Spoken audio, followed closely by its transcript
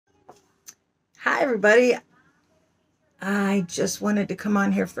Hi, everybody. I just wanted to come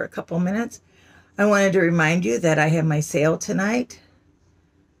on here for a couple minutes. I wanted to remind you that I have my sale tonight.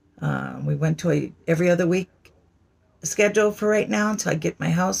 We went to a every other week schedule for right now until I get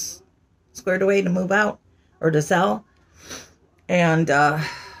my house squared away to move out or to sell. And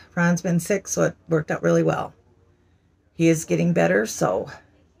Ron's been sick, so it worked out really well. He is getting better, so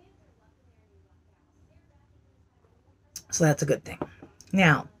that's a good thing.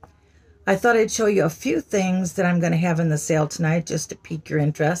 Now, I thought I'd show you a few things that I'm going to have in the sale tonight just to pique your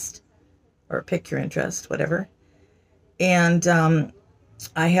interest or pick your interest, whatever. And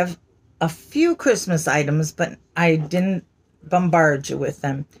I have a few Christmas items, but I didn't bombard you with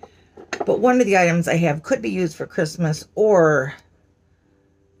them. But one of the items I have could be used for Christmas or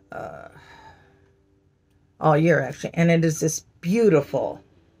all year, actually. And it is this beautiful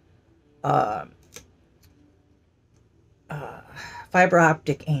fiber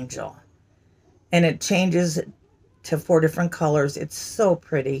optic angel. And it changes to 4 different colors. It's so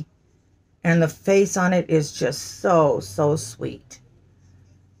pretty. And the face on it is just so sweet.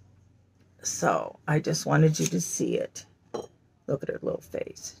 So I just wanted you to see it. Look at her little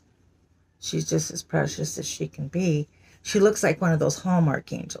face. She's just as precious as she can be. She looks like one of those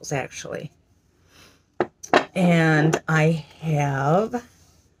Hallmark angels, actually. And I have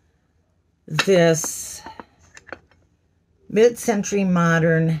this mid-century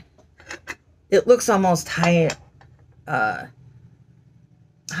modern. It looks almost high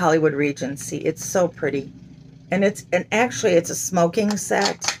Hollywood Regency. It's so pretty. And actually it's a smoking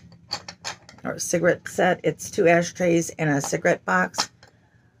set or a cigarette set. It's 2 ashtrays and a cigarette box.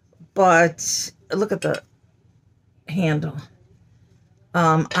 But look at the handle.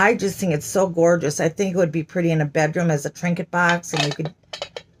 I just think it's so gorgeous. I think it would be pretty in a bedroom as a trinket box, and you could,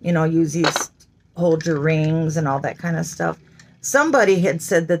 use these, hold your rings and all that kind of stuff. Somebody had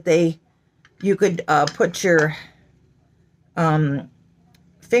said that you could put your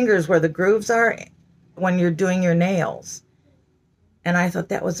fingers where the grooves are when you're doing your nails. And I thought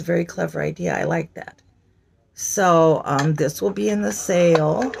that was a very clever idea. I like that. So this will be in the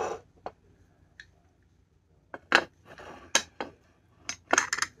sale.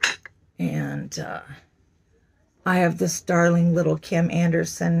 And I have this darling little Kim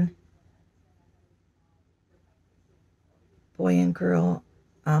Anderson boy and girl.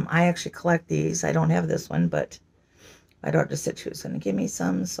 I actually collect these. I don't have this one, but my daughter said she was going to give me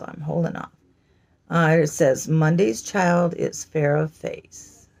some, so I'm holding off. It says, Monday's child is fair of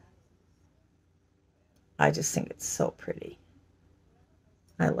face. I just think it's so pretty.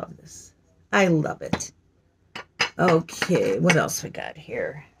 I love this. I love it. Okay, what else we got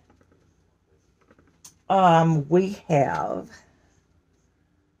here? We have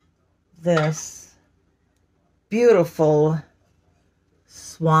this beautiful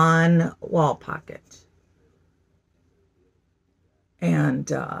swan wall pocket.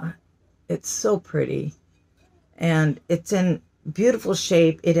 And it's so pretty. And it's in beautiful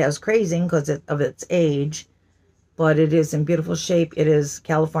shape. It has crazing because of its age, but it is in beautiful shape. It is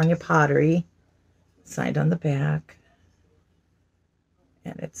California pottery, signed on the back.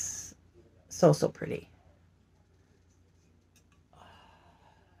 And it's so pretty.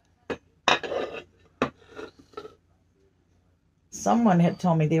 Someone had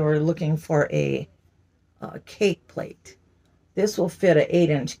told me they were looking for a cake plate. This will fit an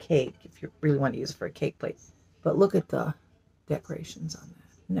 8-inch cake if you really want to use it for a cake plate. But look at the decorations on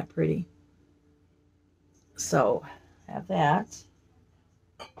that. Isn't that pretty? So, have that.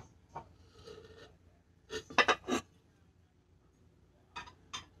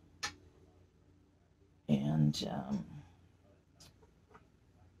 And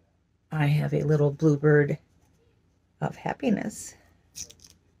I have a little bluebird of happiness.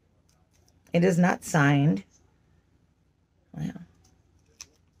 It is not signed. Well,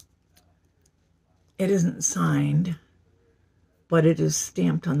 it isn't signed, but it is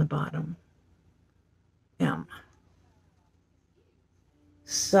stamped on the bottom. M.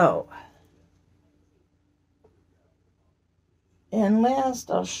 So, and last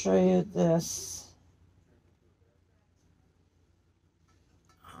I'll show you this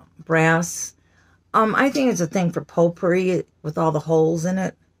brass. I think it's a thing for potpourri with all the holes in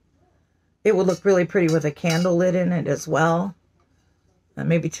it. It would look really pretty with a candle lit in it as well.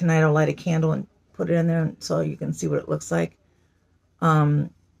 Maybe tonight I'll light a candle and put it in there so you can see what it looks like. So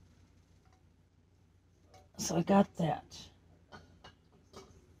I got that.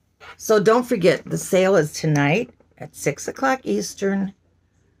 So don't forget, the sale is tonight at 6 o'clock Eastern.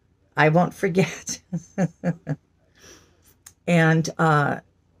 I won't forget. And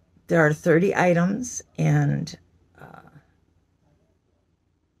there are 30 items, and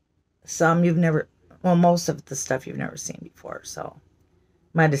Some you've never, well, most of the stuff you've never seen before. So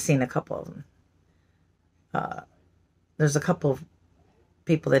might have seen a couple of them. There's a couple of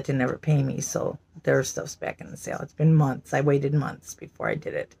people that didn't ever pay me, so their stuff's back in the sale. It's been months. I waited months before I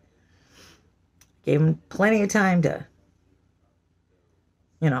did it. Gave them plenty of time to,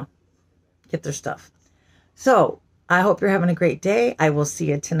 get their stuff. So I hope you're having a great day. I will see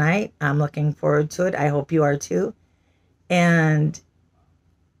you tonight. I'm looking forward to it. I hope you are too. And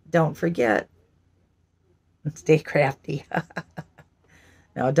don't forget, stay crafty.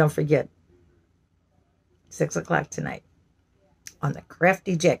 No, don't forget, 6 o'clock tonight on the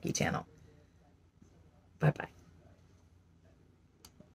Crafty Jackie channel. Bye-bye.